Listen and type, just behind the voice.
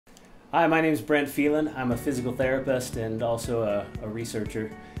Hi, my name is Brent Feland. I'm a physical therapist and also a researcher.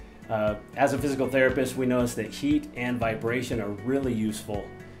 As a physical therapist, we notice that heat and vibration are really useful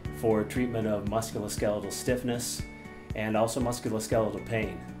for treatment of musculoskeletal stiffness and also musculoskeletal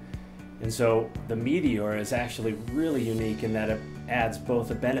pain. And so the Meteor is actually really unique in that it adds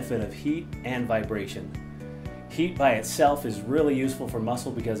both a benefit of heat and vibration. Heat by itself is really useful for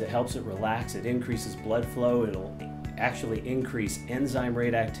muscle because it helps it relax, it increases blood flow, it'll actually increase enzyme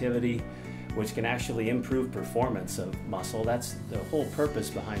rate activity, which can actually improve performance of muscle. That's the whole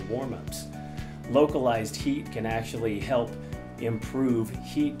purpose behind warm-ups. Localized heat can actually help improve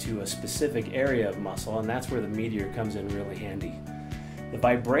heat to a specific area of muscle, and that's where the Meteor comes in really handy. The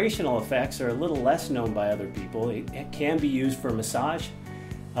vibrational effects are a little less known by other people. It can be used for massage,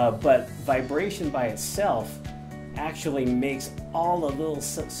 but vibration by itself actually makes all the little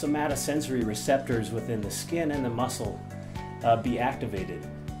somatosensory receptors within the skin and the muscle be activated.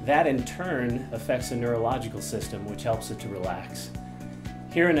 That in turn affects the neurological system, which helps it to relax.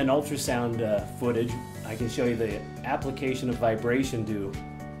 Here in an ultrasound footage, I can show you the application of vibration to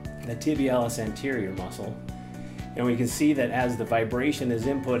the tibialis anterior muscle. And we can see that as the vibration is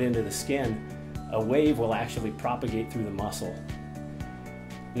input into the skin, a wave will actually propagate through the muscle.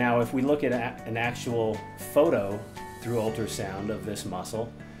 Now, if we look at an actual photo through ultrasound of this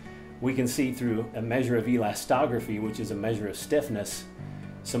muscle, we can see through a measure of elastography, which is a measure of stiffness,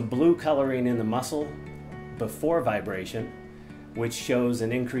 some blue coloring in the muscle before vibration, which shows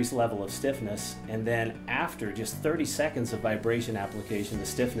an increased level of stiffness, and then after just 30 seconds of vibration application, the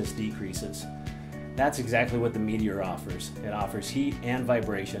stiffness decreases. That's exactly what the Meteor offers. It offers heat and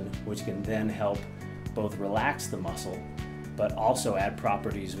vibration, which can then help both relax the muscle, but also add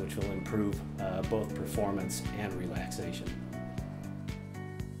properties which will improve both performance and relaxation.